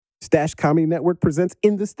Stash Comedy Network presents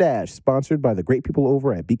In the Stash, sponsored by the great people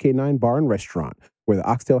over at BK9 Bar and Restaurant, where the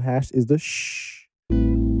oxtail hash is the shh.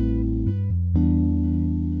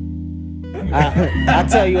 I'll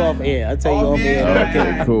tell you off air.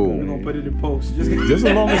 Okay, cool. We're gonna put it in post. Just as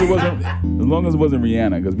long as it wasn't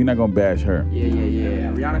Rihanna, because we're not gonna bash her. Yeah.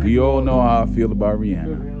 Rihanna. We all know how I feel about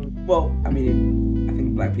Rihanna. Well, I mean, I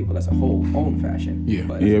think black people as a whole own fashion. Yeah.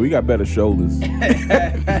 But Yeah, we got better shoulders.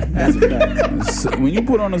 That's a fact. When you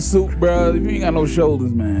put on a suit, bro, if you ain't got no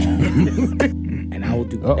shoulders, man. And I will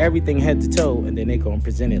do everything head to toe, and then they gonna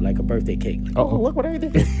present it like a birthday cake. Like, oh, look what I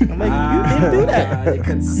did. I'm like, you didn't do that. You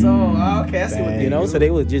console. Okay, I see what You know, so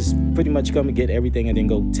they would just pretty much come and get everything and then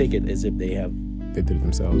go take it as if they have. They did it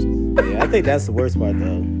themselves. Yeah, I think that's the worst part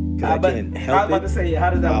though, because I can't help it. I was about to say, how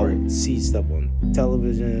does that I work? would see stuff on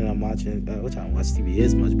television. I'm watching, which I don't watch TV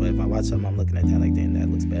as much, but if I watch something, I'm looking at that like, damn, that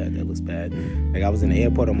looks bad. Like I was in the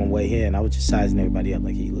airport on my way here, and I was just sizing everybody up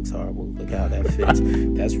like, he looks horrible. Look how that fits.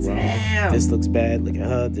 That's wrong. Damn. This looks bad. Look at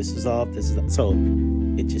her. This is off. This is so.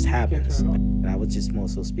 It just happens. And I would just more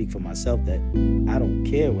so speak for myself that I don't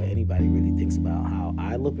care what anybody really thinks about how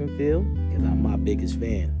I look and feel, because I'm my biggest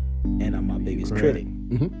fan and I'm my biggest critic.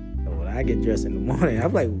 Mm-hmm. So when I get dressed in the morning,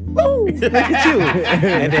 I'm like, whoa, look at you.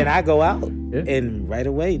 And then I go out, and right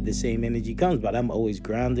away, the same energy comes. But I'm always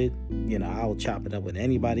grounded. You know, I'll chop it up with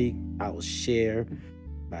anybody. I will share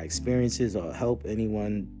my experiences or help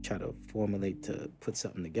anyone try to formulate to put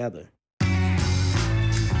something together.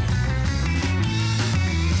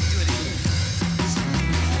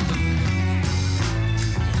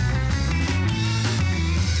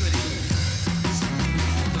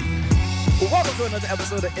 Welcome to another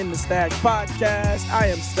episode of In the Stash Podcast. I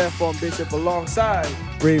am Stephon Bishop alongside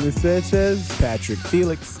Raven Sanchez, Patrick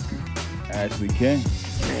Felix. Ashley King.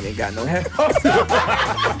 Man, ain't got no headphones.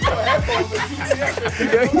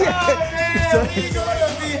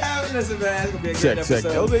 Check.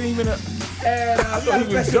 Those ain't even a... And I thought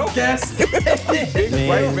he was special joking. guest. Big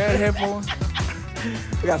white man headphones.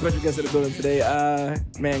 We got a special guest in the building today.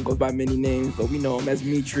 Man goes by many names, but we know him as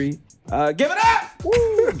Mitri. Give it up!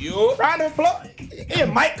 Woo! Yo. Round of applause. Yeah,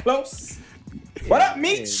 Mike Close. What up,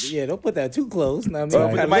 Meech? Yeah, don't put that too close. Know what I Put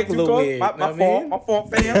mean? the It mic look too a little close. weird. My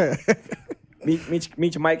fault, fam.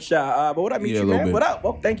 Meech and Mike Shaw. But what up, Meech, Yeah, a little man? bit. What up?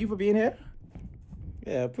 Well, thank you for being here.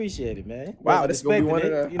 Yeah, appreciate it, man. Wow, Wasn't this is gonna be one of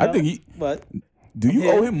expecting the- it, you I think he... But Do you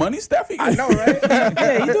Yeah. owe him money, Steffi? I know, right?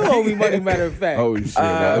 yeah, you do owe me money. Matter of fact. Oh, shit.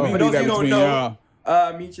 Let me for leave those that who don't between know,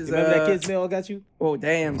 y'all. Meech is Remember that kids meal I got you? Oh,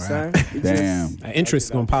 damn, son. It Damn. just- That interest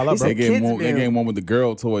is going to pile up, He bro. said- They gave Kids meal. one with the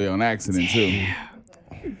girl toy on accident, too.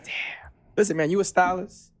 Listen, man, you a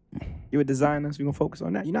stylist. You a designer, so we're gonna focus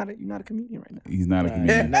on that. You're not a comedian right now. He's not a Nah,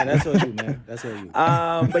 comedian. that's what you, man. That's what you.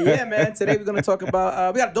 But yeah, man, today we're gonna talk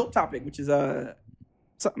about we got a dope topic, which is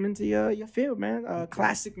something into your field, man.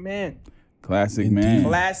 Classic man. Classic man.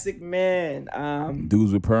 Classic man.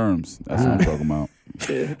 Dudes with perms. That's what I'm talking about.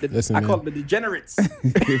 Listen, I call man. them the degenerates. But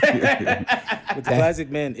the classic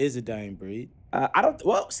man is a dying breed. I don't.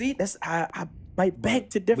 Well, see, that's I might beg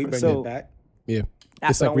to differ. We bring So it back. Yeah.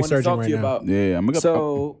 that's It's like what I wanted to resurging talk right to you now. about. Yeah, I'm gonna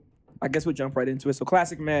So I guess we'll jump right into it. So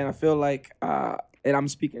classic man, I feel like, and I'm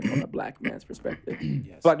speaking from a black man's perspective.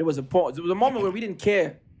 Yes. I feel like there was a moment where we didn't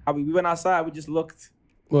care how we went outside. We just looked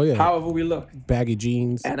Well, yeah. however we looked, Baggy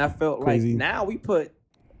jeans. and I felt Crazy. like now we put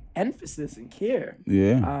emphasis and care.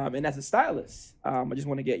 Yeah. And as a stylist, I just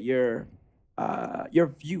want to get your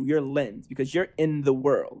view, your lens, because you're in the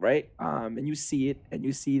world, right? And you see it, and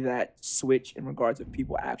you see that switch in regards of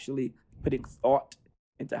people actually putting thought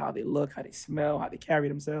into how they look, how they smell, how they carry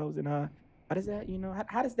themselves, and how does that,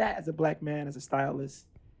 how does that, as a black man, as a stylist,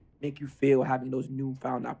 make you feel having those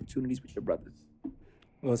newfound opportunities with your brothers?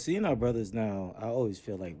 Well, seeing our brothers now, I always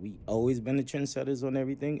feel like we always been the trendsetters on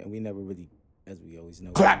everything, and we never really, as we always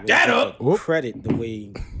know, Clap really that get up! the credit the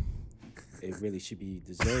way it really should be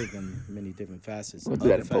deserved in many different facets We'll of do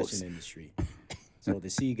that the in fashion post. industry. So to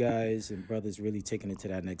see guys and brothers really taking it to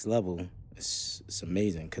that next level, it's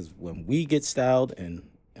amazing. Because when we get styled, and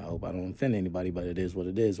I hope I don't offend anybody, but it is what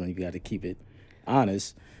it is when you got to keep it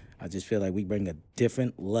honest, I just feel like we bring a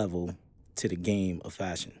different level to the game of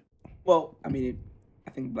fashion. Well, I mean,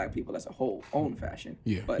 I think black people as a whole own fashion.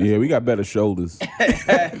 Yeah. But Yeah, we got better shoulders.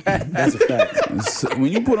 That's a fact.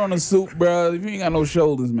 When you put on a suit, bro, if you ain't got no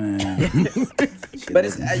shoulders, man. But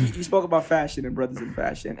it's, you spoke about fashion and brothers in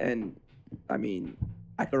fashion, and I mean,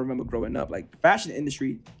 I can remember growing up, like the fashion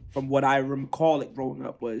industry, from what I recall it growing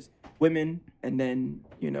up, was women, and then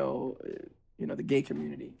the gay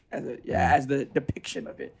community as the depiction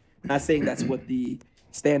of it. Not saying that's what the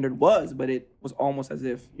standard was, but it was almost as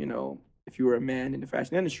if if you were a man in the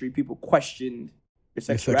fashion industry, people questioned your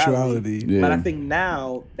sexuality. Yeah. But I think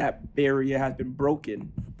now that barrier has been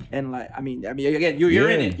broken, and like I mean, again, you're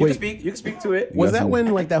in it. You Wait. can speak to it. Was got that some-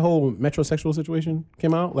 when like that whole metrosexual situation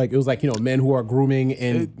came out? Like it was like, you know, men who are grooming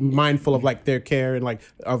and mindful of like their care and like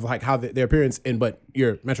of like how their appearance, and but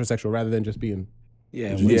you're metrosexual rather than just being.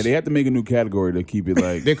 Yeah, Yeah, they have to make a new category to keep it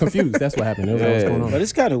like. They're confused. That's what happened. That was what's going on. but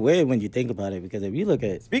it's kind of weird when you think about it, because if you look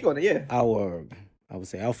at Speak on it, yeah. I would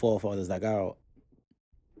say our forefathers, like our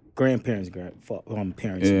grandparents,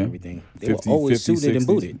 parents Yeah. and everything, they 50, were always 50, suited and 60s.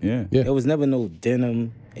 booted. Yeah. Yeah. There was never no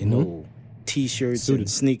denim and no t-shirts Suited. and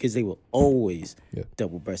sneakers. They were always Yeah.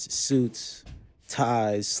 double-breasted suits,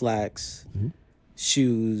 ties, slacks,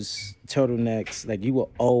 shoes, turtlenecks. Like you were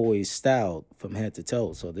always styled from head to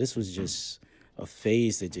toe. So this was just a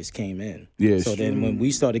phase that just came in. Yeah, So sure. then when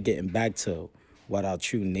we started getting back to what our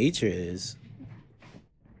true nature is,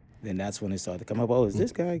 then that's when it started to come up. Oh, is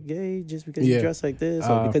this guy gay just because he Yeah. dressed like this,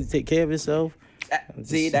 or because he take care of himself?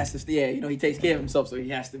 See, that's just he takes care of himself, so he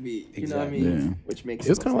has to be. You know what I Exactly. mean? Yeah. Which makes It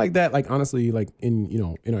was more kind of sense. like that, like honestly, like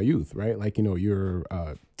in our youth, right? Like you're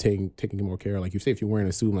taking more care. Like you say, if you're wearing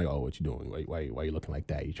a suit, I'm like, oh, what you doing? Why you looking like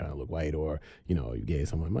that? You trying to look white, or you gay?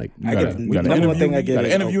 Someone I'm like, I get We got an number one interview. thing I get Got an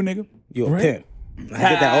is, interview, nigga. You a Right. pimp. I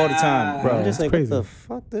get that all the time. Bro, I'm just it's like, crazy. what the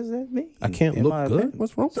fuck does that mean? I can't Am look I a good. pimp?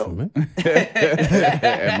 What's wrong with you, man?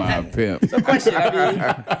 Am I a pimp? So question, I mean,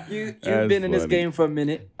 you've That's been in this funny. game for a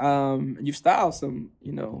minute. You've styled some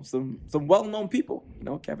well-known people.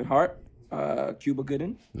 Kevin Hart, Cuba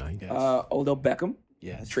Gooding, Nice. Odell Beckham,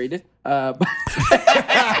 Yes. traded.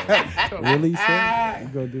 Really? Sir? You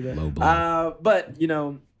go do that? Low blow. But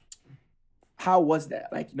how was that?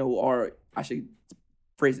 Like, or I should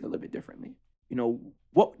phrase it a little bit differently.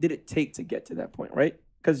 What did it take to get to that point, right?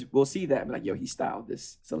 Because we'll see that, and be like, yo, he styled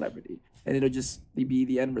this celebrity, and it'll just be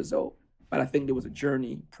the end result. But I think there was a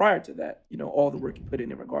journey prior to that. All the work you put in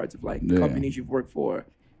regards of like the Yeah. companies you've worked for,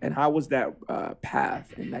 and how was that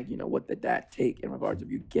path, and like what did that take in regards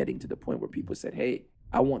of you getting to the point where people said, hey,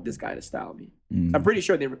 I want this guy to style me. I'm pretty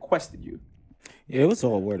sure they requested you. Yeah, it was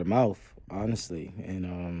all word of mouth, honestly,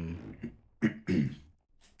 and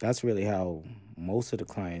that's really how most of the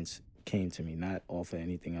clients came to me. Not offer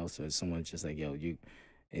anything else. So someone's just like, yo,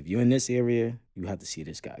 if you're in this area, you have to see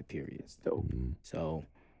this guy. Period. Dope. So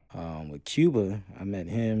with Cuba, I met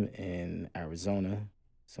him in Arizona.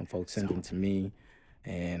 Some folks sent him to me,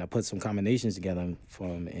 and I put some combinations together for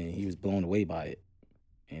him, and he was blown away by it.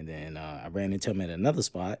 And then I ran into him at another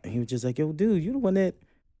spot, and he was just like, yo, dude, you the one that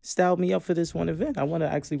styled me up for this one event. I want to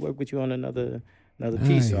actually work with you on another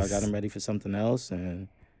piece. So I got Nice. him ready for something else, and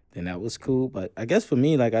then that was cool. But I guess for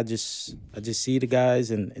me, like I just see the guys,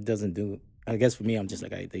 and it doesn't do. I guess for me, I'm just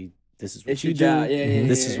like, this is what It's you your do. job. Yeah,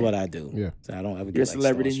 This yeah. is what I do. Yeah. So I don't ever get You're a like,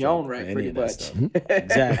 celebrity in your own starstruck right, or any pretty of that much. stuff.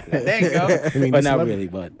 Exactly. There you go. I mean, But the not celeb- really.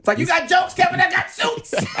 But It's like, you got jokes, Kevin. I got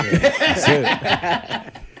suits.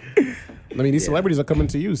 I mean, these celebrities are coming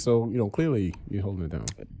to you, so clearly you're holding it down.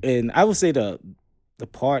 and I would say the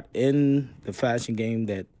part in the fashion game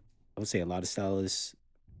that I would say a lot of stylists,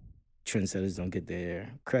 trendsetters don't get their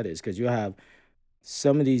credits, because you have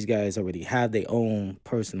some of these guys already have their own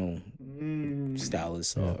personal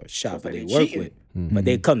stylists or shop that like they they work cheating. with. But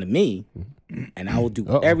they come to me, and I will do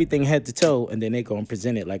everything head to toe, and then they go and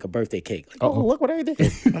present it like a birthday cake. Like, oh, look what I did.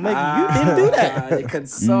 I'm like, you didn't do that. They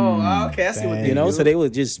console. Okay, I see what they You know, do. so they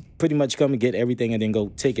would just pretty much come and get everything and then go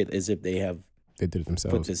take it as if they have They did it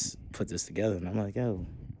themselves. put this together. And I'm like, yo,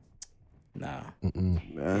 nah.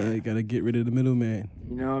 You gotta get rid of the middleman.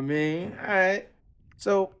 You know what I mean? All right.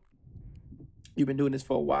 So you've been doing this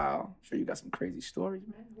for a while. I'm sure you got some crazy stories,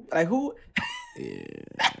 man. Like who?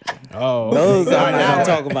 Oh, Those I'm not gonna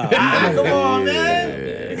talk about. Come on,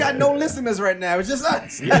 man. You got no listeners right now. It's just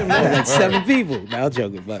us. Like 7 people. Now I'm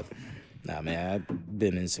joking, but nah, man, I've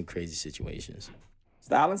been in some crazy situations.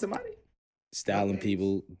 Styling somebody? Styling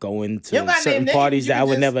people, going You to don't gotta certain name names, parties you that I can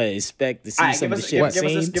would just- never expect to see Alright, some give of the us- shit I've give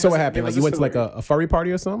us a- seen. give So us what a- happened? give Like us you a went to like story. a furry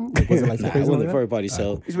party or something? Like, was it like some Nah, I crazy wasn't one a there? furry party,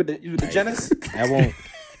 so He's with the Jenners? I won't.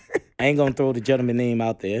 I ain't gonna throw the gentleman name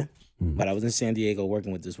out there, but I was in San Diego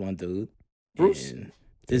working with this one dude. Bruce? And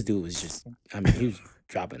this dude was just, I mean, he was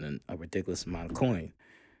dropping a ridiculous amount of coin.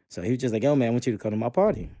 So he was just like, yo, man, I want you to come to my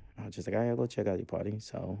party. I was just like, all right, go check out your party.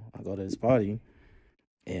 So I go to his party,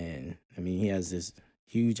 and I mean, he has this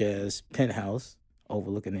huge ass penthouse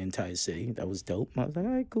overlooking the entire city. That was dope. I was like,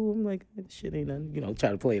 all right, cool. I'm like, this shit ain't nothing, try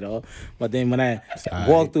to play it off. But then when I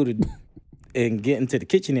walked through and get into the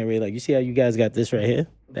kitchen area, like, you see how you guys got this right here?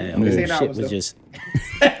 That whole St. shit Albans, was though. just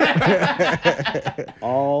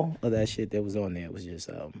all of that shit that was on there was just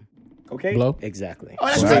Okay. Blow? exactly. Oh,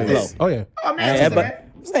 that's Straight nice. blow. Oh yeah. Oh, man. Yeah, that's but okay.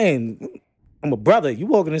 I'm saying, I'm a brother. You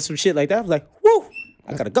walking in some shit like that, I was like, woo.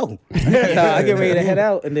 I gotta go. I get ready to head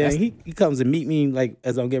out, and then he comes and meet me like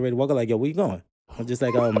as I'm getting ready to walk. I'm like, yo, where you going? I'm just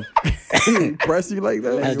like, Press you like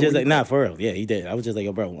that? I was just like, nah, for real. Yeah, he did. I was just like,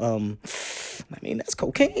 yo, bro, I mean, that's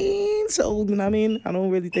cocaine. So, you know what I mean? I don't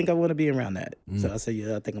really think I want to be around that. So I said,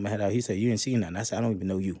 yeah, I think I'm going to head out. He said, you ain't seen nothing. I said, I don't even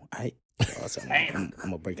know you. All right? So I said, I'm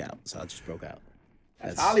going to break out. So I just broke out.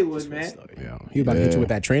 That's Hollywood, man. Story. Yeah, he was about to hit you with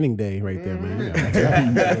that training day right there, man.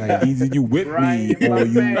 Like, either you with me or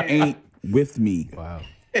you ain't with me. Wow.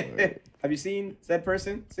 Have you seen said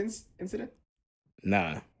person since incident?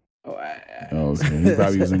 Nah. Oh, Oh, so he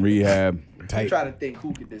probably was in rehab. I'm trying to think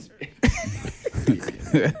who could this be. you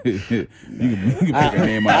can pick a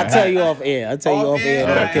name out. I'll tell you off air. I'll tell you off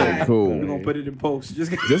air. Okay, cool. We're going to put it in post.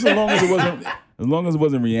 Just Just as long as it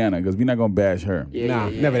wasn't Rihanna, because we're not gonna bash her. Nah,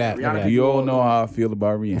 never that. Never that. We all know how I feel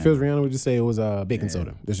about Rihanna. If it was Rihanna, we'd just say it was baking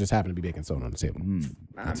soda. This just happened to be baking soda on the table.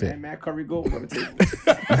 That's it. Matt Curry Gold on the table.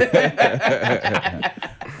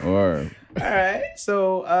 Or All right.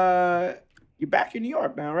 So you're back in New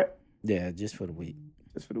York now, right? Yeah, just for the week.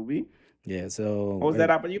 Just for the week. Yeah, so. What was that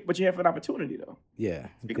opportunity? But you have an opportunity though. Yeah,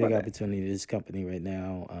 Speak big about that. opportunity. This company right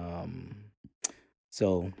now.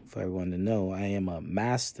 So for everyone to know, I am a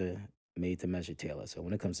master made-to-measure tailor. So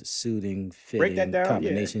when it comes to suiting, Break that fitting, down,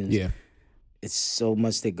 combinations, Yeah. it's so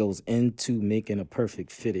much that goes into making a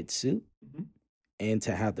perfect fitted suit, Mhm. and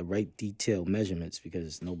to have the right detailed measurements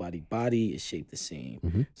because nobody's body is shaped the same.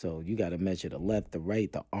 Mhm. So you got to measure the left, the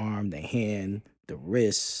right, the arm, the hand, the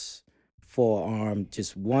wrist, forearm.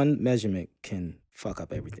 Just one measurement can fuck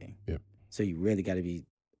up everything. Yep. So you really got to be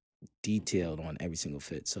detailed on every single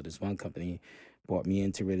fit. So this one company brought me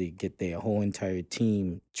in to really get their whole entire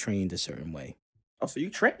team trained a certain way. Oh, so you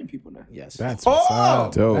training people now? Yes. That's what's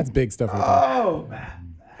up. Dope. That's big stuff right Oh,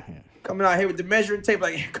 coming out here with the measuring tape,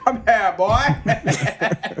 like, come here, boy.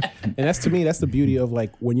 there. And that's, to me, that's the beauty of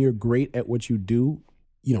like when you're great at what you do,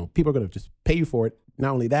 you know, people are going to just pay you for it.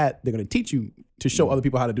 Not only that, they're going to teach you to show other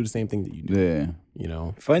people how to do the same thing that you do. yeah. You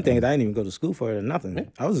know? Funny thing is I didn't even go to school for it or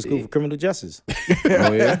nothing. I was in school for criminal justice.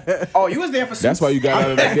 Oh yeah. Oh, you was there for That's why you got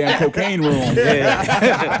out of that damn cocaine room.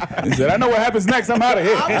 Yeah. He said, "I know what happens next. I'm out of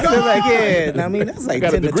here." I was like, yeah, I mean, that's like Got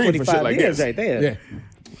a 10 to degree for shit 25 like years this. right there.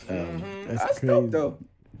 Yeah. That's dope, though.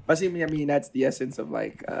 But see, I mean, that's the essence of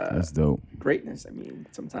like That's dope. greatness. I mean,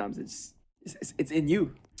 sometimes it's in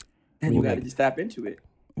you, and you got to just tap into it.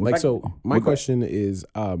 Like, so my what- question is,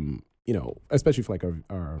 you know, especially for like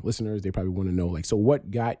our listeners, they probably want to know, like, so what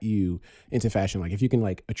got you into fashion? Like, if you can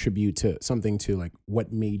like attribute to something to like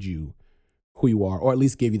what made you who you are, or at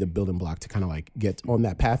least gave you the building block to kind of like get on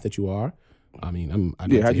that path that you are. I mean,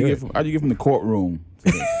 I'd Yeah. like to hear it. How'd you get from the courtroom?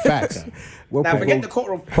 Facts. Now forget the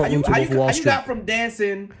courtroom. How you, to how Wolf of you, Wall how you got Street. from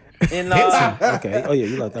dancing in Okay. Oh, yeah,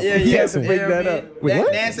 you like that. yeah, one. yeah, so break that up. Wait, That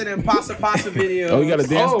what? dancing in Pasa videos. Oh, you got a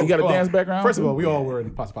dance. Oh, you got a well, dance background. First of all, we all were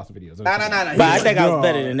in Pasta videos. No. But I think I was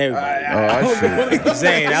better than everybody. Oh shit.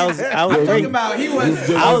 Saying I was Talking ranked, about he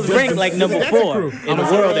was. I was ranked like number That's a 4 crew. in the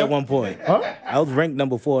world at one point. I was ranked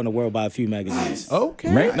number 4 in the world by a few magazines.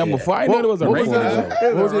 Okay. Rank number 5. I know there was a What rank. was that?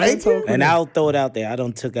 What was your ranking? And I'll throw it out there. I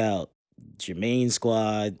done took out Jermaine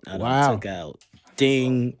Squad. I done Wow. took out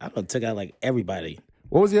Ding. I done took out like everybody.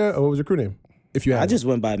 What was your crew name? If you had I just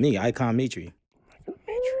went by me, Icon Mitri.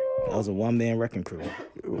 That was a one-man wrecking crew.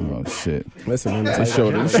 Oh shit. listen, man. It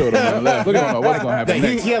showed on the left. Look at what's gonna happen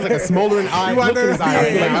next. He has like a smoldering eye. Look in his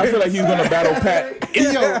eye. I feel like he's gonna battle Pat. Yo,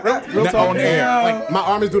 real Not talk, on air. Like my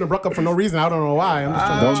arm is doing a bruck up for no reason. I don't know why. I'm just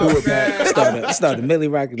trying to. Don't do it, Pat. Started Millie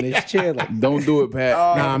rocking this chair like Don't do it, Pat.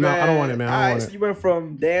 Nah, I'm not- I don't want it, man. I don't All right, want so it. you went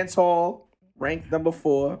from dance hall, ranked number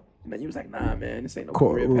 4, and then you was like, nah, man, this ain't no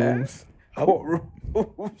career path.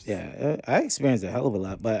 Courtrooms. Yeah, I experienced a hell of a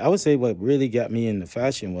lot. But I would say what really got me into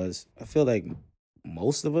fashion was I feel like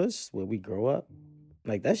most of us, where we grow up,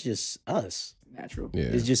 like that's just us. Natural. Yeah.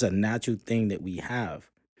 It's just a natural thing that we have.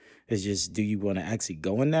 It's just, do you want to actually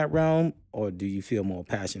go in that realm or do you feel more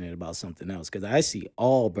passionate about something else? Because I see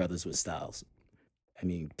all brothers with styles. I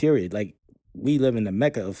mean, period. Like, we live in the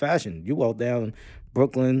mecca of fashion. You walk down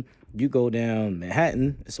Brooklyn, you go down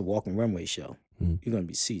Manhattan, it's a walking runway show. You're going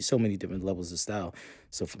to see so many different levels of style.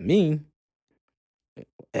 So for me,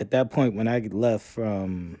 at that point when I left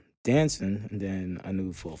from dancing, and then I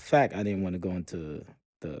knew for a fact I didn't want to go into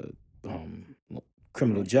the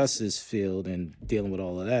criminal justice field and dealing with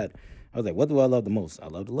all of that, I was like, what do I love the most? I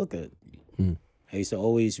love to look good. I used to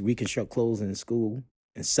always reconstruct clothes in school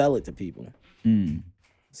and sell it to people.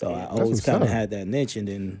 So I always what's kind of up. had that niche. And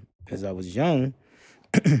then as I was young,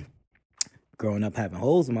 growing up having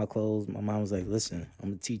holes in my clothes, my mom was like, listen, I'm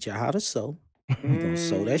going to teach you how to sew. You're going to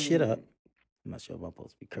sew that shit up. I'm not sure if I'm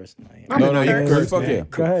supposed to be cursing. I am. No, you can curse. Fuck man. yeah.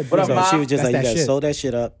 Go ahead. What up, So Ma? she was just That's like, you that gotta shit. sew that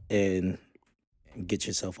shit up and get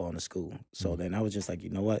yourself on to school. So then I was just like, you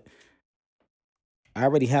know what? I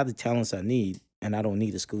already have the talents I need, and I don't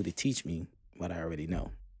need a school to teach me what I already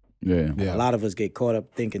know. Yeah. Yeah. A lot of us get caught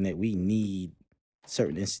up thinking that we need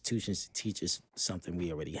certain institutions to teach us something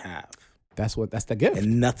we already have. That's the gift.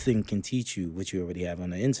 And nothing can teach you what you already have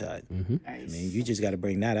on the inside. Mm-hmm. I mean, you just got to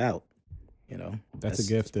bring that out. You know, That's a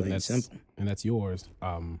gift, plain and simple. that's yours.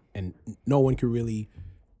 And no one can really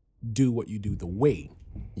do what you do the way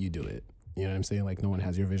you do it. You know what I'm saying? Like no one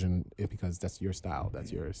has your vision because that's your style,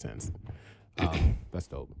 that's your sense. That's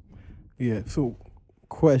dope. Yeah. So,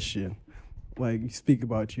 question, like you speak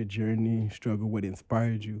about your journey, struggle, what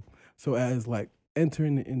inspired you. So, as like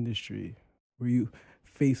entering the industry, were you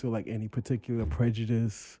faced with like any particular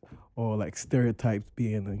prejudice or like stereotypes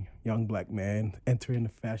being a young black man entering the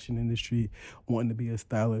fashion industry, wanting to be a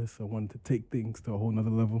stylist or wanting to take things to a whole nother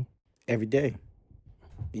level? Every day.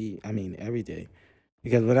 I mean, every day.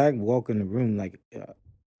 Because when I walk in the room, like,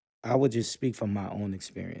 I would just speak from my own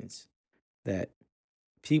experience that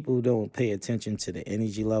people don't pay attention to the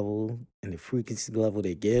energy level and the frequency level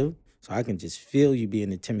they give. So I can just feel you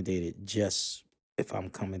being intimidated just if I'm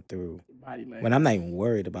coming through Body language. when I'm not even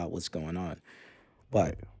worried about what's going on.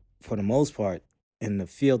 But for the most part, in the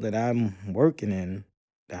field that I'm working in,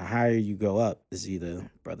 the higher you go up, is either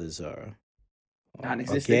brothers are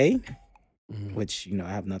Non-existent. gay, Mhm. which, you know, I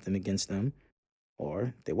have nothing against them,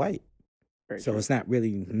 or they're white. Very So true. it's not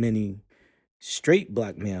really many straight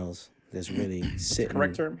black males that's really sitting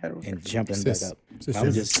Correct term, and heterosexual. jumping Cis. back up.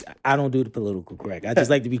 Cis. I don't do the political correct. I just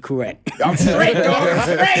like to be correct. I'm straight, dog. I'm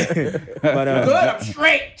straight. But, Good, I'm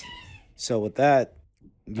straight. So with that,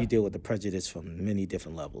 you deal with the prejudice from many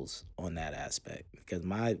different levels on that aspect because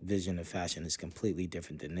my vision of fashion is completely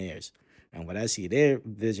different than theirs. And what I see their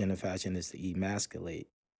vision of fashion is to emasculate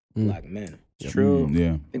black men. True.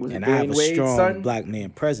 Yeah. It was And a I have a Wade, strong son. black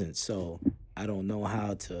man presence, so I don't know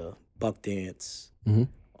how to buck dance Mhm.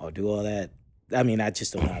 or do all that. I mean, I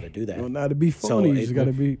just don't know how to do that. You don't know how to be So phony. You it- just got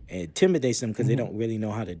to be. It intimidates them because they don't really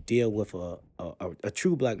know how to deal with a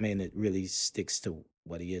true black man that really sticks to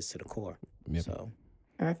what he is to the core. Yep. So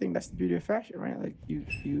And I think that's the beauty of fashion, right? Like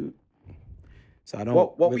you I don't.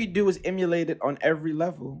 what re- we do is emulate it on every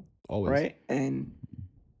level, Always. right? And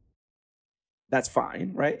that's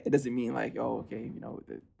fine, right? It doesn't mean like, oh, okay, you know,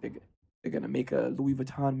 they're gonna make a Louis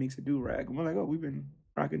Vuitton makes a do rag, and we're like, oh, we've been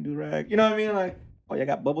rocking do rag, you know what I mean? Like, oh, you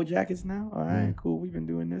got bubble jackets now? All right, cool, we've been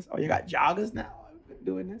doing this. Oh, you got joggers now? We've been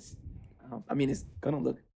doing this. I mean, it's gonna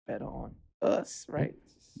look better on us, right?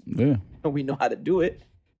 Yeah. We know how to do it.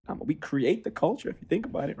 We create the culture if you think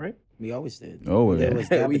about it, right? We always did. Oh, There yeah. was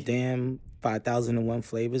Dapper Dan, 5,001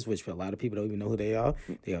 flavors, which for a lot of people don't even know who they are.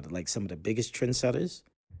 They are like some of the biggest trendsetters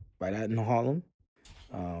right out in Harlem.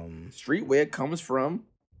 Streetwear comes from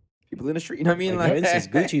people in the street. You know what I mean? Like, for instance,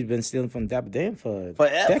 Gucci's been stealing from Dapper Dan for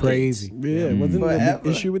Forever. decades. Crazy. Yeah, wasn't there a Forever.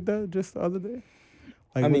 big issue with that just the other day?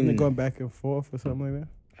 Like, I wasn't mean- it going back and forth or something like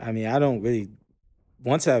that? I mean, I don't really.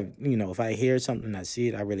 Once if I hear something, I see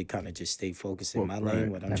it, I really kind of just stay focused in my Right.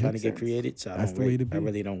 lane, what I'm That trying to makes get sense. created. So That's the way to be. I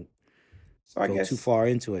really don't So I go guess too far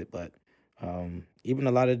into it. But even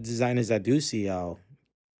a lot of the designers I do see our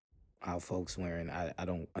folks wearing, I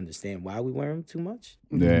don't understand why we wear them too much.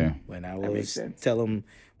 Yeah. When I makes always sense. tell them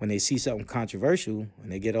when they see something controversial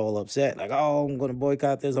and they get all upset, like, oh, I'm going to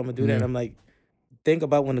boycott this, I'm going to do that. Yeah. I'm like, think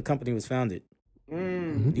about when the company was founded.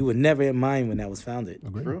 You were never in mind when that was founded.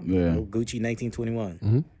 Agree. True. You Yeah. know, Gucci 1921.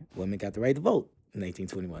 Mhm. Women got the right to vote in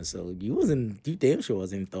 1921. So you damn sure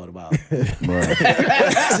wasn't even thought about.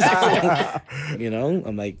 Right. You know,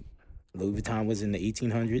 I'm like, Louis Vuitton was in the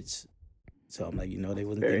 1800s. So I'm like, they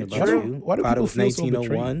wasn't Very thinking about true. you. Why do Prada people was feel so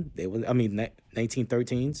 1901.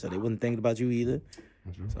 1913. So they wasn't thinking about you either.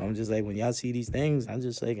 So I'm just like, when y'all see these things, I'm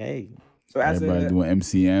just like, hey, So as Everybody a, doing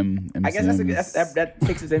MCM. I guess MCM that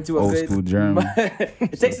takes us into a old good school germ.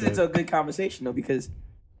 it takes us into a good conversation though, because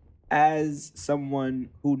as someone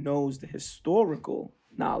who knows the historical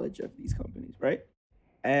knowledge of these companies, right?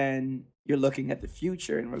 And you're looking at the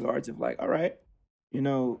future in regards of like, all right,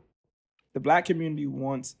 the black community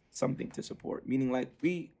wants something to support. Meaning like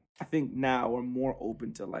I think now are more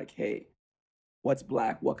open to like, hey, what's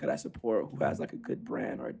black? What could I support? Who has like a good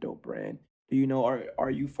brand or a dope brand? Do you know, are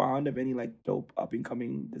you fond of any like dope up and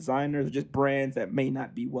coming designers or just brands that may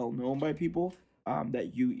not be well known by people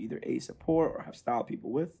that you either support or have styled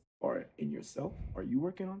people with, or in yourself? Are you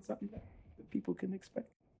working on something that people can expect?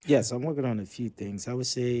 yes, I'm working on a few things. I would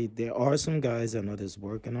say there are some guys I know that's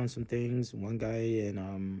working on some things. One guy in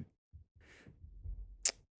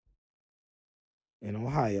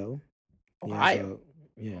Ohio. He has Ohio?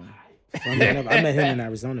 yeah. Funny enough, I met him in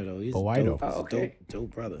Arizona though. He's Ohio. dope. He's a Oh, okay.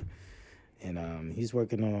 dope brother. And he's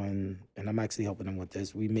working on, and I'm actually helping him with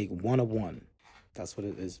this. We make 101. That's what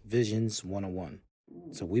it is. Visions 101.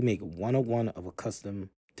 So we make 101 of a custom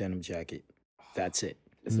denim jacket. That's it.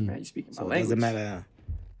 Listen, man, you speaking my So it language. doesn't matter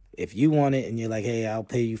if you want it and you're like, hey, I'll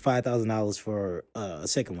pay you $5,000 for a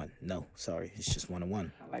second one. No, sorry, it's just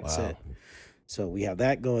 101. I like That's that. it. So we have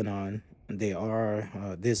that going on.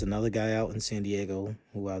 There's another guy out in San Diego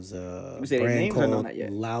who has a You say their brand names or no, called not yet?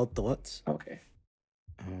 Loud Thoughts Okay.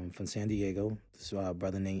 from San Diego. This is a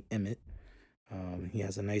brother named Emmett. He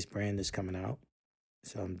has a nice brand that's coming out.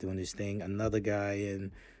 So I'm doing this thing. Another guy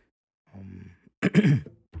in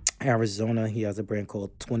Arizona, he has a brand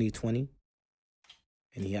called 2020.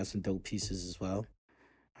 And he has some dope pieces as well.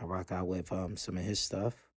 I rock out with some of his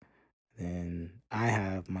stuff. Then I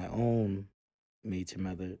have my own made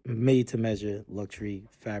to measure luxury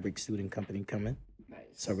fabric suiting company coming. Nice.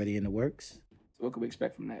 It's already in the works. So what can we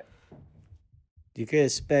expect from that? You can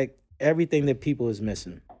expect everything that people is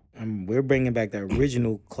missing. We're bringing back the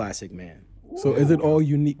original classic man. So is it all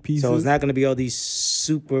unique pieces? So it's not going to be all these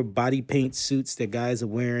super body paint suits that guys are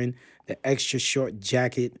wearing, the extra short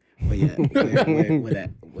jacket where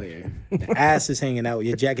the ass is hanging out.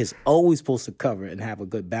 Your jacket's always supposed to cover and have a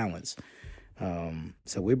good balance.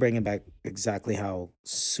 So we're bringing back exactly how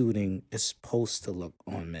suiting is supposed to look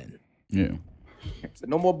on men. Yeah. So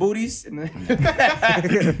no more booties. No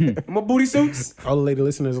more booty suits. All the lady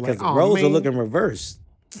listeners are Because like, the roles man. are looking reversed.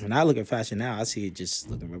 When I look at fashion now, I see it just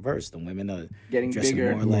looking reversed. The women are Getting dressing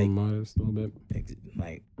bigger. more More like modest a little bit.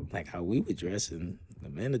 like how we were dressing. The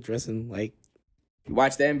men are dressing like You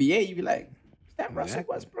watch the NBA, you be like, is that Russell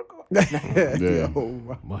Westbrook? Yeah. Yo,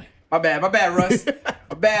 Boy. My bad, Russ.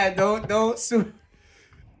 My bad. Don't sue.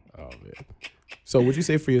 Oh man. So would you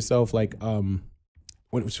say for yourself, like, when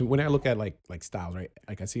I look at like styles, right?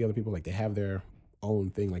 Like I see other people like they have their own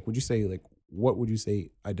thing. Like, would you say like what would you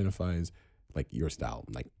say identifies like your style,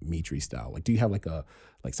 like Mitri style? Like, do you have like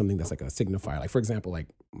something that's like a signifier? Like, for example, like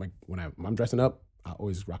when I'm dressing up, I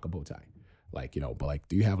always rock a bow tie. Like, you know, but like,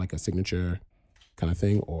 do you have like a signature kind of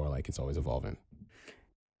thing, or like it's always evolving?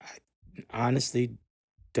 honestly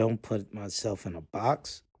don't put myself in a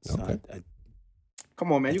box. So Okay. I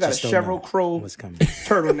Come on, man. I You got a just don't know Chevrolet Crow what's coming.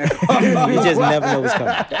 turtleneck. You just never know what's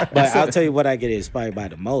coming. But I'll tell you what I get inspired by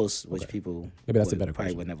the most, which people Maybe that's a better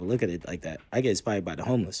probably question. would never look at it like that. I get inspired by the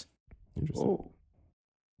homeless. Interesting. Oh,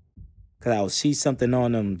 Because I'll see something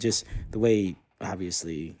on them, just the way,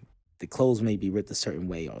 obviously, the clothes may be ripped a certain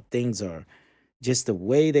way, or things are just the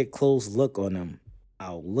way their clothes look on them.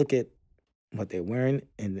 I'll look at what they're wearing,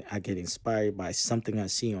 and I get inspired by something I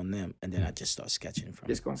see on them, and then I just start sketching from it.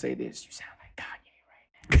 just gonna say this. You sound like Kanye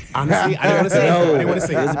Honestly, I didn't want to say. No, I didn't want to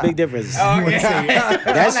say. there's a big difference. right now.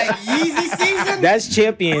 That's like Yeezy season. That's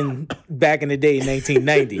Champion back in the day,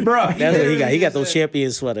 1990. Bro, That's what he got. He got just those said-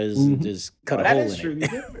 Champion sweaters and just cut Oh, a that hole is in true.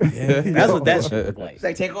 it. That's what that shit look like. It's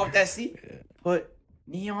like take off that seat, put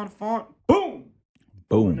neon font, boom,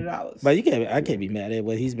 Boom. $100. But I can't be mad at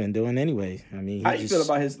what he's been doing anyway. I mean, How do you feel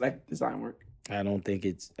about his like design work? I think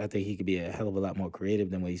he could be a hell of a lot more creative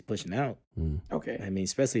than what he's pushing out. Okay. I mean,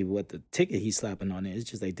 especially with the ticket he's slapping on it. It's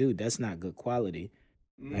just like, dude, that's not good quality.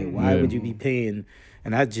 Like, why would you be paying?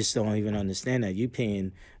 And I just don't even understand that. You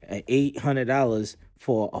paying $800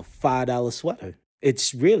 for a $5 sweater.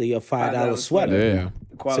 It's really a $5 sweater. Yeah. The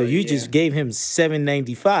So quality, you just gave him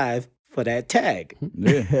 $7.95 for that tag.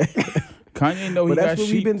 Yeah. Kanye know he But got that's what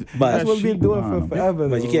we've been. sheep. That's what we've been doing behind for him. forever.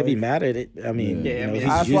 But you though, can't be like, mad at it. I mean, Yeah, I mean, he's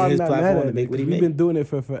That's using why I'm his not mad platform at to it. make what he 'Cause we've made. been doing it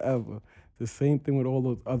for forever. The same thing with all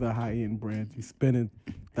those other high end brands. You spending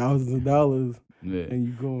thousands of dollars Yeah. and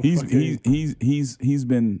you go. He's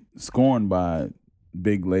been scorned by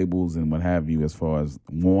big labels and what have you as far as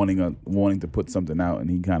wanting to put something out, and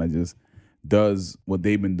he kind of just does what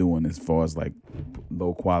they've been doing as far as like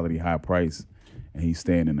low quality, high price, and he's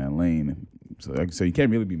staying in that lane. So you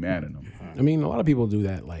can't really be mad at him. I mean, a lot of people do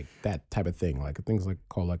that, like that type of thing, like things like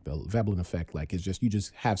called like the Veblen effect. Like it's just you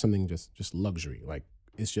just have something just luxury. Like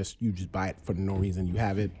it's just you just buy it for no reason. You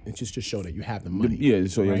have it. It's just to show that you have the money. Yeah,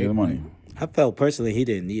 so you have right? the money. I felt personally he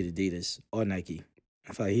didn't need Adidas or Nike.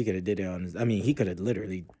 I felt like he could have did it on his. I mean, he could have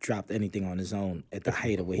literally dropped anything on his own at the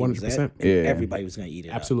height of where he was at. 100%. And Yeah. everybody was gonna eat it.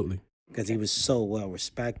 Absolutely. Because he was so well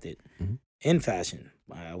respected in fashion.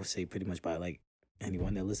 I would say pretty much by like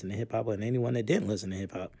anyone that listened to hip hop and anyone that didn't listen to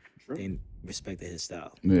hip hop, they respected his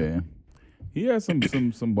style. Yeah, he had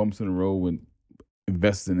some bumps in the road with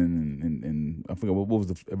investing in I forget what was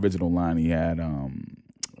the original line he had.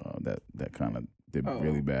 That kind of did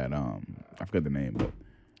really bad. I forget the name, but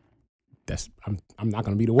I'm not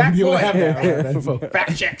gonna be the one to be able to have that info.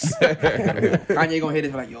 Fact checks. Kanye gonna hit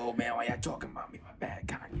it like, yo, man, why y'all talking about me? My bad,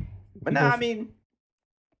 Kanye. But nah, I mean,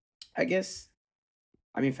 I guess,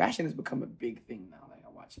 I mean, fashion has become a big thing now. Like I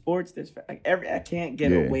watch sports. There's like I can't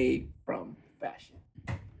get away from fashion.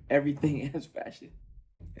 Everything is fashion.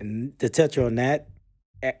 And to touch on that,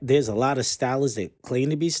 there's a lot of stylists that claim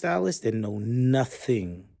to be stylists that know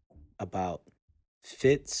nothing about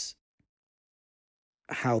fits,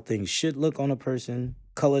 how things should look on a person,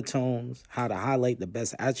 color tones, how to highlight the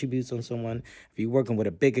best attributes on someone. If you're working with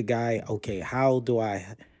a bigger guy, okay, how do I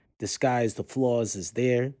disguise the flaws that's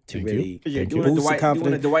there to really boost the confidence?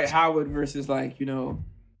 Doing a Dwight Howard versus like, you know,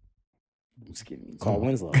 skinny. Carl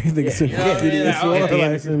Winslow. I'm just saying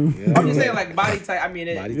like body type. I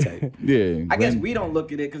mean, Body type. Yeah. I guess we don't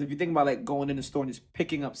look at it because if you think about like going in the store and just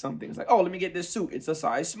picking up something, it's like, oh, let me get this suit. It's a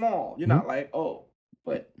size small. You're not like, oh,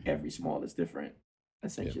 but every small is different,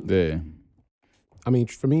 essentially. Yeah. I mean,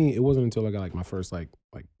 for me, it wasn't until I got like my first like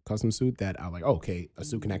custom suit that I was like, oh, okay, a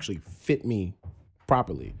suit can actually fit me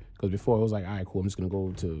properly. Because before it was like, all right, cool, I'm just gonna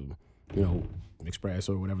go to, you know, Express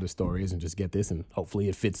or whatever the store is and just get this and hopefully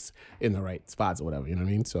it fits in the right spots or whatever. You know what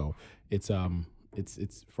I mean? So it's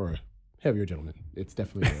for heavier gentlemen. It's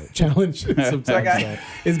definitely a challenge sometimes. So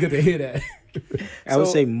it's good to hear that. I would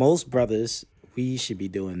say most brothers, we should be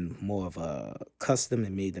doing more of a custom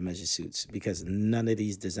and made to measure suits because none of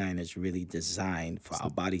these designers really designed for our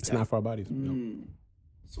body type. It's not for our bodies. No.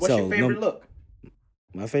 So what's your favorite look?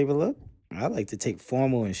 My favorite look? I like to take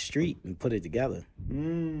formal and street and put it together.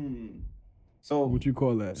 So What you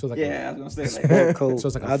call that? So it's like I was gonna say like Sport coat. So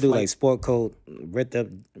it's like a I'll do flight. like sport coat, ripped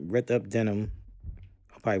up denim.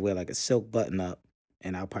 I'll probably wear like a silk button up,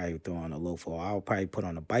 and I'll probably throw on a loafer. I'll probably put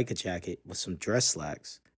on a biker jacket with some dress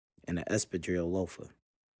slacks and an espadrille loafer.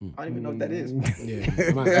 I don't even know what that is. yeah,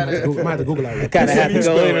 I might have to Google that. Kind of have to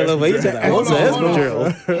go in a little bit. He's like, what's an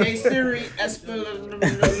espadrille? Hey Siri,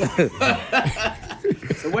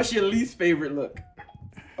 So what's your least favorite look?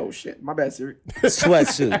 Oh shit, my bad, Siri.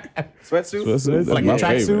 Sweatsuit. Sweatsuit? That's Like my a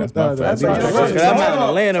tracksuit? favorite. That's my That's favorite. right. Because I'm out in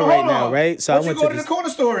Atlanta right now, right? So What'd I you went go to to the this. corner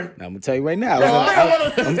store in? I'm gonna tell you right now.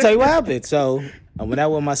 I'm gonna tell you what happened. So I went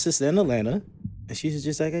out with my sister in Atlanta, and she was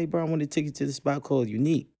just like, "Hey, bro, I want to take you to this spot called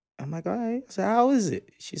Unique." I'm like, "All right." I said, "How is it?"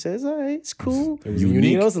 She says, "All right, it's cool." It was You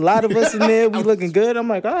unique. know, there's a lot of us in there. We looking good. I'm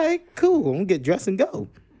like, "All right, cool. I'm gonna get dressed and go."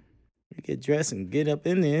 We get dressed and get up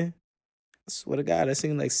in there. I swear to God, I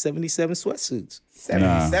seen like 77 sweatsuits.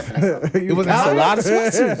 77. It was That's a lot of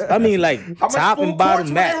sweatsuits. I mean, like How much top full and bottom courts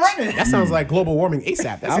were they match. running? That sounds like global warming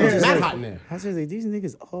ASAP. That sounds just mad like- hot in there. I was just like, these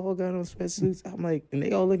niggas all got on sweatsuits. I'm like, and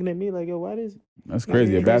they all looking at me like, yo, why this? That's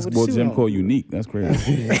crazy. A With a basketball suit gym on. called Unique. That's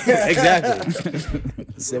crazy. Exactly.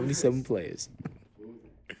 77 players.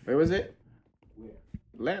 Where was it?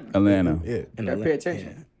 Atlanta. Atlanta. Yeah. In Gotta Atlanta. pay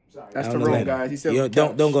attention. That's Out the in road, Atlanta. guys. He said, Yo,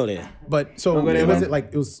 don't go there. But so Don't go there, was man. it like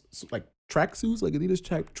it was like track suits, like Adidas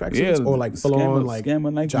track Yeah, suits, or like full on like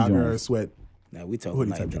scammer Nike jogger joints. sweat? Now we talking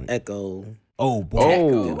Hoodie like type the joint. Echo. Oh boy.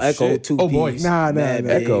 Oh, The Echo shit. 2 Oh, boy. Nah, Mad that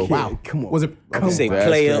big. Echo. Wow. Come on. Was it? I say That's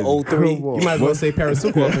player crazy. 03. Come on. You might as well say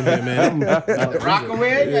Parasuco up in there, man.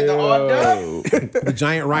 Rockaway, got the all done. Yo. The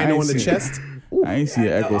giant rhino on the chest. I ain't see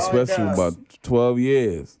an Echo all sweatsuit does. about 12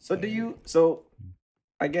 years. So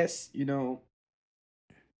I guess, you know,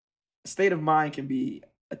 state of mind can be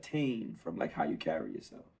attained from like how you carry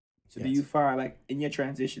yourself. So do Yes. you find like in your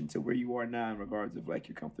transition to where you are now in regards of like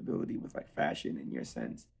your comfortability with like fashion in your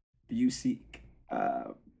sense, do you seek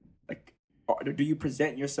like or do you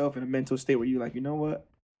present yourself in a mental state where you're like, you know what?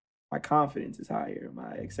 My confidence is higher,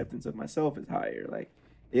 my acceptance of myself is higher. Like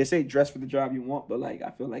they say dress for the job you want, but like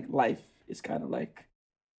I feel like life is kind of like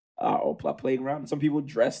or playing around. Some people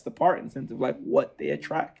dress the part in the sense of like what they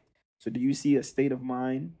attract. So do you see a state of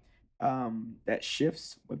mind that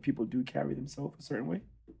shifts when people do carry themselves a certain way?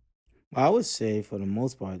 I would say for the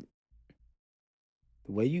most part,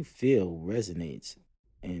 the way you feel resonates.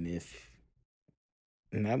 And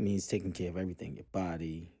that means taking care of everything, your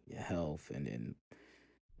body, your health. And then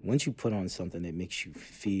once you put on something that makes you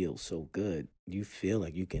feel so good, you feel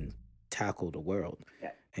like you can tackle the world.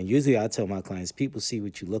 Yeah. And usually I tell my clients, people see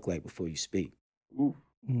what you look like before you speak. Ooh.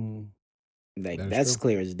 Like That is that's true.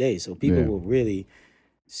 clear as day. So people Yeah. will really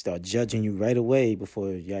start judging you right away before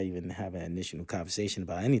y'all even have an initial conversation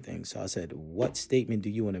about anything. So I said, what statement do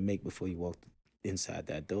you want to make before you walk inside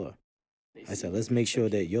that door? I said, let's make sure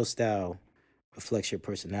that your style reflects your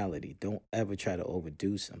personality. Don't ever try to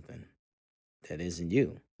overdo something that isn't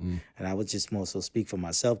you. Mm. And I would just more so speak for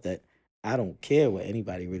myself that I don't care what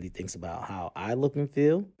anybody really thinks about how I look and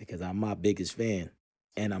feel because I'm my biggest fan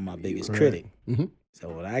and I'm my biggest critic. Mhm. So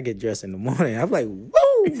when I get dressed in the morning, I'm like,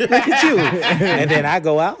 whoa, look at you. And then I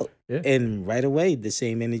go out Yeah. and right away the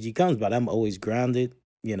same energy comes, but I'm always grounded.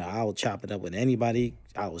 You know, I'll chop it up with anybody.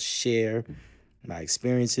 I will share. my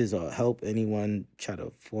experiences or help anyone try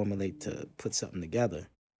to formulate to put something together.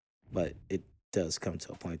 But it does come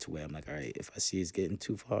to a point to where I'm like, all right, if I see it's getting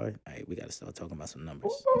too far, all right, we got to start talking about some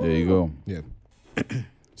numbers. There you go. Yeah.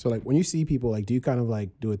 So like when you see people, like, do you kind of like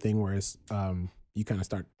do a thing where it's you kind of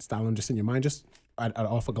start styling just in your mind, just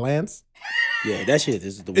off a glance? Yeah, that shit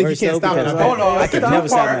is the You worst. can't stop because it. Hold on. I can never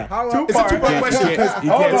stop that. It's a two-part question. You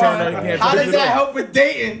can't turn that. How does that help with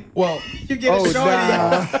dating? Well, You get a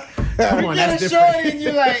shorty. come on, You that's get a different. shorty and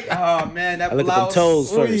you're like, oh man, that I look at them blouse.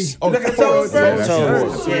 toes first. Oh, Look at the toes first.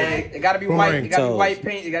 Toes. Yeah, it gotta be white. It gotta be Toes. white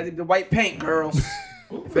paint. It gotta be the white paint, girl.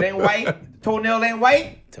 If it ain't white, toenail ain't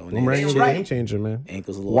white. Boomerang Ain't is a right. game changer, man.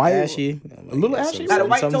 Ankles a little White- ashy. A little ashy? Now the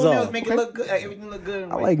white Something's toenails off. make it look good. Everything look good.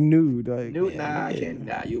 I like nude. Like nude. Nah, Yeah, I yeah. can't.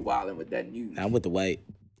 Nah, you wildin' with that nude. I'm with the white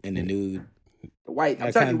and the nude. The white. I'm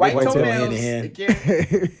I telling you, kinda white white tail toenails. hand in hand.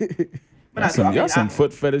 they can't- But Y'all some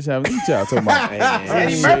foot fetish having each other talking about. Hey, man.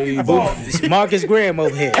 Eddie Murphy Shades. ball. It's Marcus Graham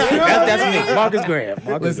over here. That's me. Marcus Graham.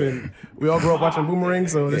 Marcus Graham. Listen, we all grew up watching Boomerang,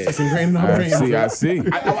 so it's just ingrained in our brains. I see.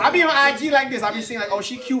 I be on IG like this. I be seeing like, oh,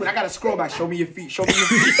 she cute, and I gotta scroll back. Show me your feet. Show me your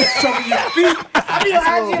feet. Show me your feet. I be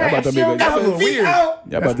on IG about like, to she make don't a- got that's a her little feet weird. out.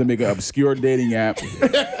 Y'all about to make an obscure dating app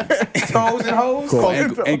Toes and hoes.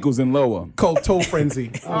 called Ankles and Lower. Called toe frenzy.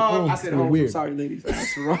 Oh, I said It's hoes. I'm weird. sorry, ladies.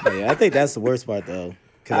 That's wrong. Yeah, I think that's the worst part though,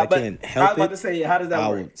 because I can't I was help about to it. say, yeah, how does that I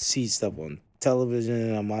work? would see stuff on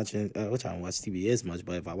television. I'm watching, which I don't watch TV as much,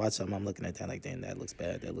 but if I watch something, I'm looking at that like, damn, that looks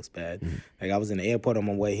bad. That looks bad. Like I was in the airport on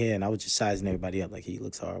my way here, and I was just sizing everybody up. Like he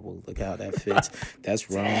looks horrible. Look how that fits. That's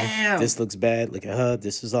wrong. Damn. This looks bad. Look at her.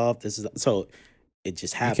 This is off. This is so. It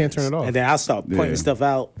just happens. can't turn it off. And then I'll start pointing Yeah. stuff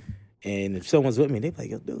out. And if someone's with me, they be like,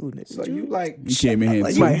 yo, dude. So you like He came in here. Like,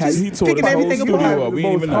 and you might have- he tore the picking whole everything studio apart. up. the We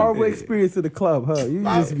ain't most even know. horrible experience of the club, huh? You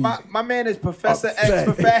just be my man is Professor X upset.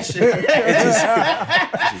 for fashion. just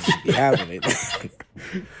be having it.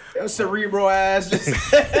 Yo, cerebral ass. Just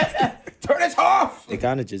turn this off. They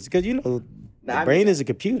kind of just, because the I brain is a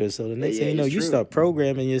computer. So the next Yeah, thing you know, it's you true. start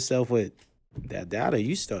programming yourself with that data.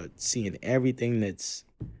 You start seeing everything that's,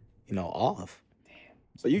 off.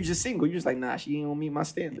 So you just single. You just like, nah, she ain't gonna meet my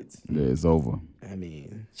standards. Yeah, it's over. I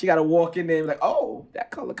mean, She gotta walk in there and be like, oh,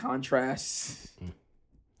 that color contrast.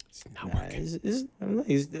 as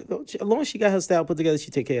long as she got her style put together,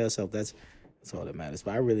 she take care of herself. That's all that matters.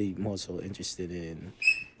 But I really more so interested in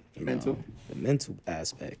Mental. the mental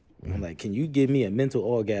aspect. I'm like, can you give me a mental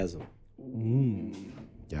orgasm?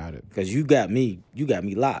 Got it. Because you got me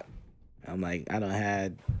locked. I'm like, I done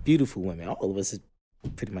had beautiful women. All of us has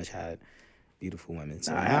pretty much had beautiful women.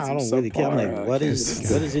 So Nah, I now had I some don't really care. I'm subpar, like, what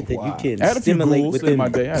is it that you can I had a few stimulate goals within in my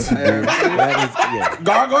day. I had a few goals. Yeah.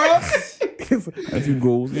 Gargoyles? A few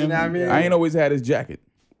goals. You know what I mean? I ain't always had his jacket.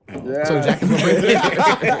 Yeah. So Jack is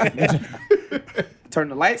Turn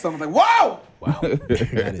the lights on. I'm like, whoa! wow,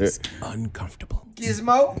 that is uncomfortable.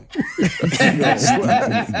 Gizmo.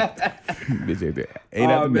 Bitch ain't there. 8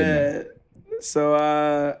 after midnight. Man.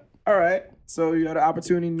 So, all right. So you had an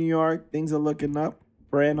opportunity in New York. Things are looking up.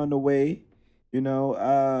 Brand on the way.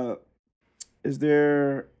 Is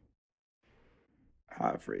there,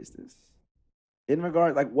 how I phrase this? In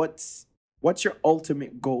regard, like, what's your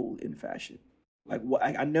ultimate goal in fashion? Like, what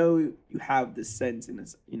I know you have the sense and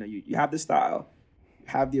this, you have the style, you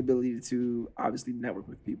have the ability to obviously network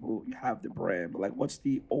with people, you have the brand, but like, what's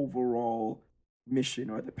the overall mission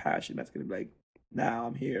or the passion that's gonna be like, now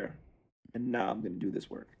I'm here, and now I'm gonna do this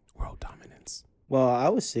work? World dominance. Well, I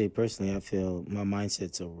would say personally, I feel my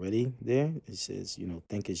mindset's already there. It says,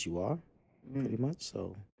 think as you are, pretty much.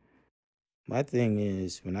 So my thing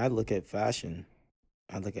is, when I look at fashion,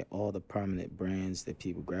 I look at all the prominent brands that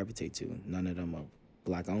people gravitate to. None of them are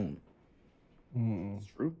Black owned.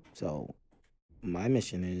 It's true. So my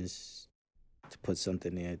mission is to put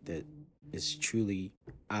something there that is truly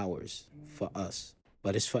ours for us,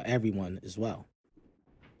 but it's for everyone as well.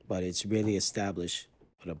 But it's really established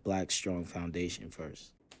with a Black strong foundation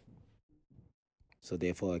first. So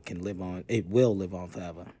therefore it will live on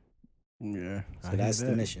forever. yeah. I So hear that's the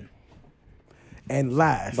that. mission. And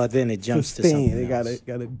last, But then it jumps to sustain. something They else.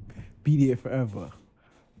 gotta be there forever.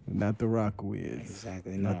 Not the Rockaways.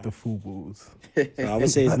 Exactly. Not No. the Fubu's. So I would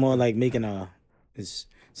say it's more like it's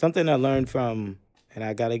something I learned from, and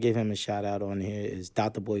I gotta give him a shout out on here, is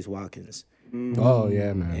Dr. Boyce Watkins. Oh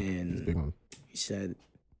yeah, man. And- It's a big one. He said,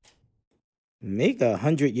 make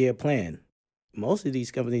 100-year plan. Most of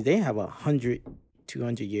these companies, they have 100,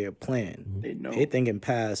 200-year plan. They know. They're thinking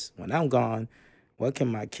past, when I'm gone, what can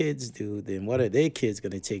my kids do? Then what are their kids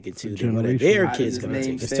going to take it to? Then what are their Generational. kids How going does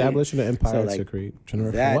to his take it name to? Establishing an empire So, like, to create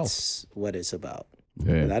generational wealth. That's what it's about.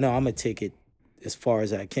 Yeah. But I know I'm going to take it as far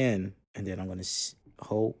as I can, and then I'm going to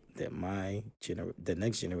hope that the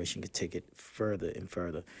next generation could take it further and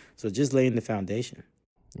further. So just laying the foundation.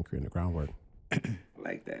 And creating the groundwork.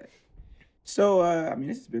 Like that. So, I mean,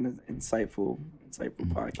 this has been an insightful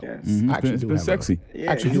podcast. Mhm. Actually, It's do been have sexy,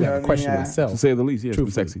 Yeah, Actually, do you know have a what I question mean? to myself. say the least. Yeah, it's been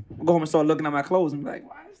Truthfully. sexy. I'll go home and start looking at my clothes and be like,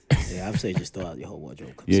 why is this? Yeah, I'd say just throw out your whole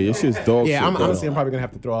wardrobe. Yeah, your shit's dog shit. Yeah, I'm bro. honestly, I'm probably gonna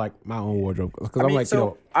have to throw like my own wardrobe because I I'm mean, like, so, you know,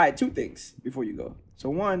 all right, 2 things before you go. So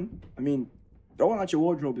one, I mean, throwing out your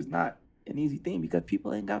wardrobe is not an easy thing because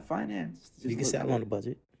people ain't got finance. to You can just say look I'm on good. a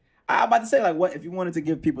budget. I'm about to say, like, what if you wanted to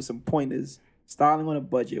give people some pointers, styling on a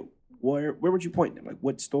budget? Where would you point them? Like,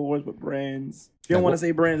 what stores, what brands? If you don't Like want to what-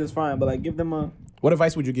 say brands, it's fine, but like, give them a. what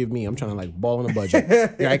advice would you give me? I'm trying to like ball on a budget,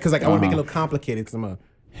 right? Because like I want to make it a little complicated because I'm a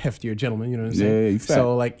heftier gentleman. You know what I'm saying? Yeah, you fat.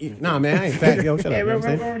 So like, nah, man, I ain't fat. Yo, shut up. Hey, You know what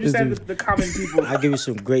I'm remember saying? you This said dude- the common people. I'll give you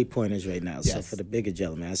some great pointers right now. So Yes. for the bigger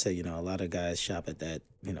gentleman, I say, you know, a lot of guys shop at that,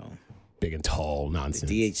 you know, big and tall nonsense.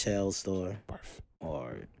 DHL store Barf.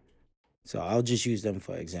 or so I'll just use them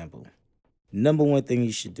for example. Number one thing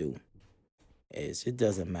you should do is it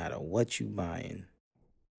doesn't matter what you buying,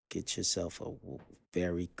 get yourself a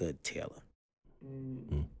very good tailor.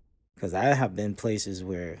 Because I have been places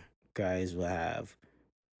where guys will have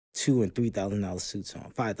 $2,000 and $3,000 suits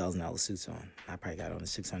on, $5,000 suits on. I probably got on a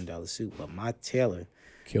 $600 suit, but my tailor,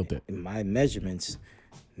 Killed it. my measurements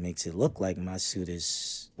makes it look like my suit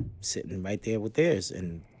is sitting right there with theirs,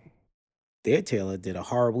 and their tailor did a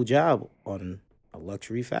horrible job on a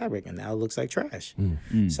luxury fabric, and now it looks like trash.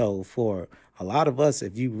 So for a lot of us,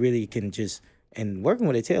 if you really can just, and working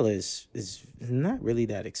with a tailor is not really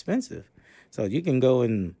that expensive. So you can go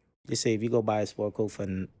and just say if you go buy a sport coat for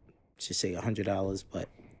just say $100, but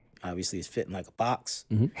obviously it's fitting like a box.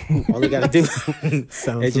 All you gotta do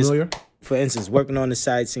Sounds is just, familiar? for instance, working on the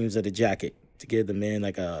side seams of the jacket to give the man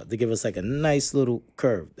to give us like a nice little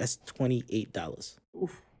curve. That's $28.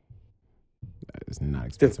 It's not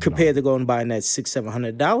expensive. at all. Compared to going and buying that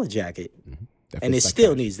 $600-$700 jacket, That and it fits like still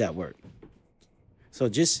that. needs that work. So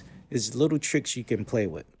just there's little tricks you can play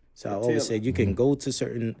with. So I always say you can go to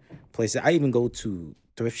certain places. I even go to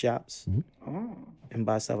thrift shops and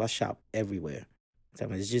buy stuff. I shop everywhere. So, I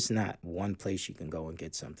mean, it's just not one place you can go and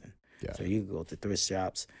get something. Yeah. So you can go to thrift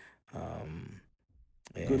shops. And-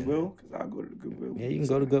 Goodwill, because I'll go to the Goodwill. Yeah, you can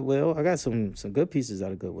go to Goodwill. I got some good pieces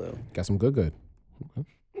out of Goodwill. Got some good.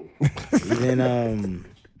 Even I mean,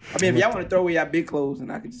 if y'all want to throw away your big clothes,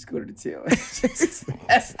 then I could just go to the tail.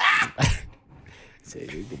 say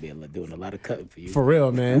you could be doing a lot of cutting for you. For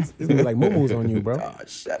real, man. It's gonna be like moo-moos on you, bro. Oh,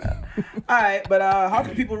 shut up. All right, but how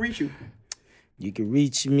can people reach you? You can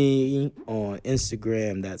reach me on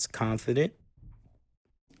Instagram. That's confident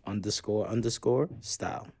 _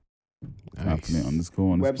 style. Confident _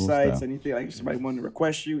 Websites, style. anything like if somebody wanted to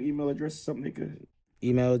request you, email address, something they could.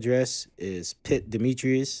 Email address is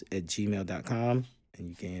pitdemetrius@gmail.com, and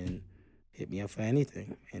you can hit me up for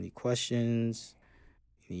anything. Any questions,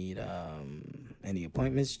 need any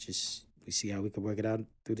appointments, just we see how we can work it out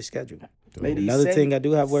through the schedule. Ladies, Another send- thing I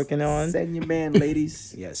do have working on, Send your man,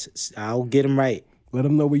 ladies. yes, I'll get them right. Let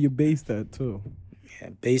them know where you're based at too. Yeah,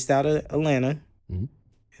 based out of Atlanta, Mhm.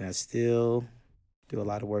 and I still do a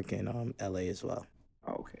lot of work in LA as well.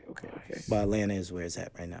 Oh, okay. But Atlanta is where it's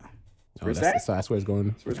at right now. Oh, Where's that's that? where it's going.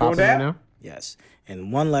 where it's popping going right down? now. Yes.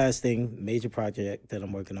 And one last thing, major project that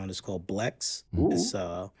I'm working on is called Blex. It's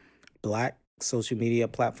a black social media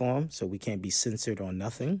platform, so we can't be censored on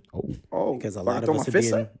nothing. Oh, Because a about to lot of throw us my are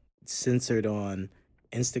fist being up? censored on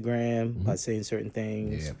Instagram by saying certain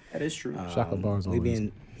things. Yeah. That is true. Chocolate bars We're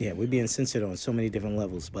always. being censored on so many different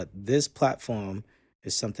levels. But this platform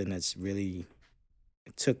is something that's really,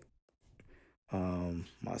 it took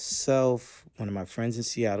myself, one of my friends in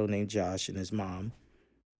Seattle named Josh, and his mom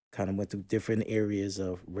kind of went through different areas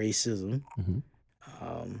of racism.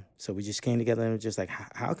 So we just came together and were just like,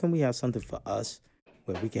 how can we have something for us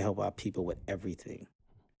where we can help our people with everything?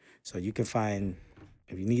 So you can find,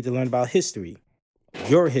 if you need to learn about history,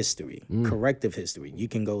 your history, corrective history, you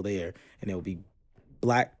can go there and there will be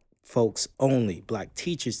black folks only, black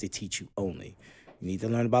teachers to teach you only. You need to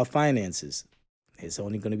learn about finances. It's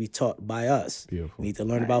only going to be taught by us. Beautiful. You need to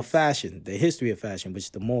learn about fashion, the history of fashion,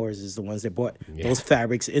 which the Moors is the ones that brought those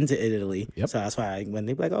fabrics into Italy. Yep. So that's why when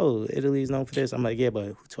they be like, oh, Italy is known for this, I'm like, yeah, but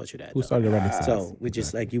who taught you that? Who though? started the Renaissance? So we're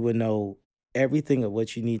just like, you would know everything of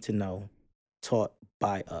what you need to know taught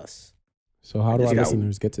by us. So how do our Yeah.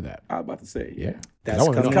 listeners get to that? I was about to say, yeah. That's I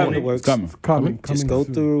wanna coming know. in the works. Coming Just go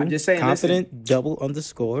soon. through I'm just saying, confident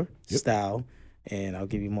 _ style, and I'll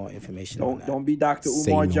give you more information on that. Don't be Dr.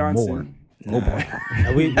 Say Umar no Johnson. more. Nah.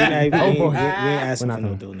 We ain't asking for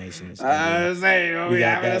no donations. I was saying, we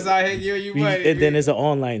got that. out here giving you money. And then it's an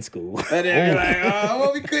online school. And then you're like, oh,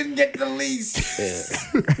 well, we couldn't get the lease.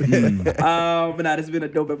 But nah, this has been a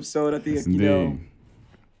dope episode. I think, you know,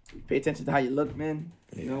 pay attention to how you look, man.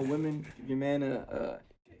 You know, women, give your man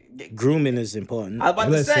Grooming is important. I was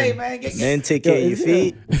about to say, man. Men take care of your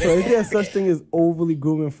feet. So is there such thing as overly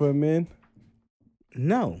grooming for a man?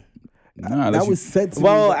 No. Nah, That was said to me.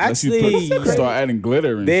 Well, unless you actually, start adding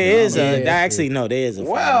glitter and there shit. is a. Actually, no, there is a.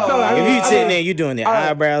 Well, if you sitting there, you doing their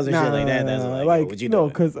eyebrows and shit like that. That's like what you doing?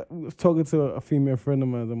 because I was talking to a female friend of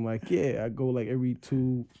mine. I'm like, yeah, I go like every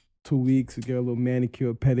two weeks to get a little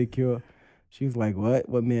manicure, pedicure. She's like, what?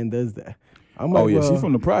 What man does that? I'm like, Oh yeah, well, she's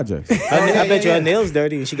from the projects. I bet you her nails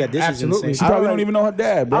dirty and she got dishes Absolutely. in the She sink. probably don't even know her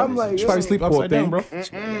dad, bro. I'm like, she probably yo, sleep Upside upside down, down, bro. bro.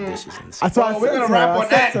 She got dishes in the sink. I thought We're going to wrap on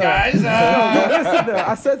that, guys.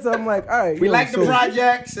 I said to her, I'm like, all right. We yo, like the so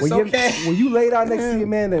projects. It's okay. When you lay down next to your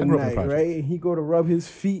man at grew up in night, projects. right, and he go to rub his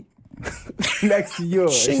feet next to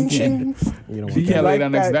yours. Shing, shing. You know He what? can't lay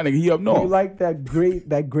down next to that- that nigga. He up You north. like that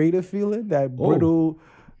grater feeling, that brittle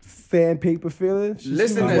sandpaper feeling?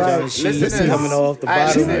 Listeners, She's coming off the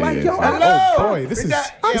bottom. She's like, yo, Hello. Oh boy, this is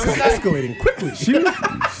escalating quickly.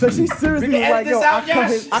 So she seriously We was can like, edit yo, this out,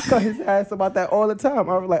 Josh? I cut his ass about that all the time.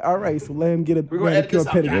 I was like, all right, so let him get a We're going to edit manicure, this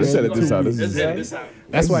out. pedicure. Let's edit this out. every This 2 is- weeks, Edit right? this out.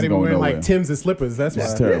 That's why they be going wearing nowhere. like Timbs and slippers. That's why.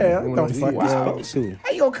 It's terrible. Yeah, what the fuck? Wow. Shoot. How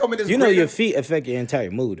you going to come in this You know great- your feet affect your entire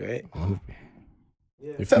mood, right?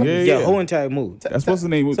 Yeah, Your yeah. whole entire mood. That's what's the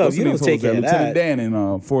name. So What's if you the name? don't take care of Lieutenant that- Dan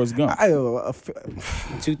and Forrest Gump.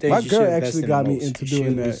 Two things My you girl should invest actually in got the me most. into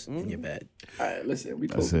doing Shoes that. in your bed. All right, listen, we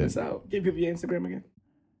That's closing it. this out. Give people your Instagram again.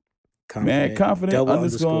 Man, confident double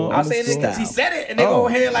underscore. I'm saying this because he said it, and they go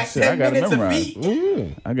ahead like shit, 10 I got it minutes of memorized.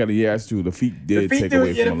 feet. I got to, yeah, that's true. The feet The did feet take do away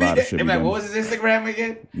it. Yeah, from the a lot feet. of shit. Did, we like, done. what was his Instagram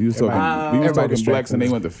again? You was talking, we was talking blacks and they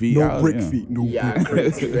went to feet. No I- brick yeah. feet. No Yeah,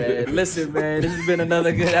 brick. crazy, man. Listen, man, this has been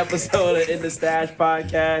another good episode of In the Stash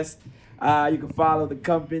Podcast. You can follow the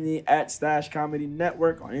company at Stash Comedy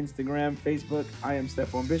Network on Instagram, Facebook. I am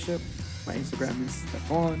Stephon Bishop. My Instagram is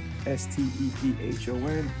Stephon,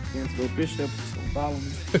 Stephon. Can't spell Bishop, just don't follow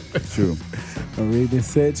me. True. Arabian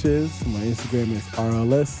Sanchez. My Instagram is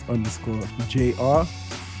RLS_JR.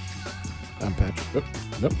 I'm Patrick.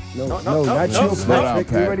 Nope. No, no, not no, you, no,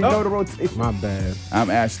 Patrick. no, You already no. know the rotation. My bad.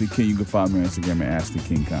 I'm Ashley King. You can follow me on Instagram at Ashley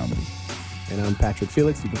King Comedy. And I'm Patrick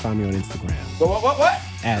Felix. You can find me on Instagram What?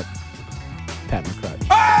 at Pat McCrutch.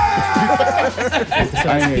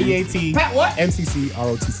 I ain't hear you. P-A-T Pat what?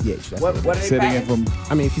 M-C-C-R-O-T-C-H. That's What what are it is. they Say it again packing? from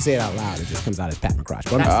I mean, if you say it out loud, it just comes out as Pat McCrutch.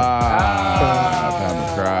 But I'm just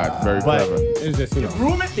Pat McCrutch. Very but clever. it's just, you know.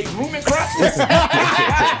 They grooming crotches.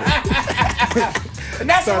 And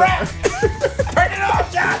that's a wrap. Turn it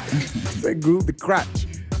off, John. They grew the crotch.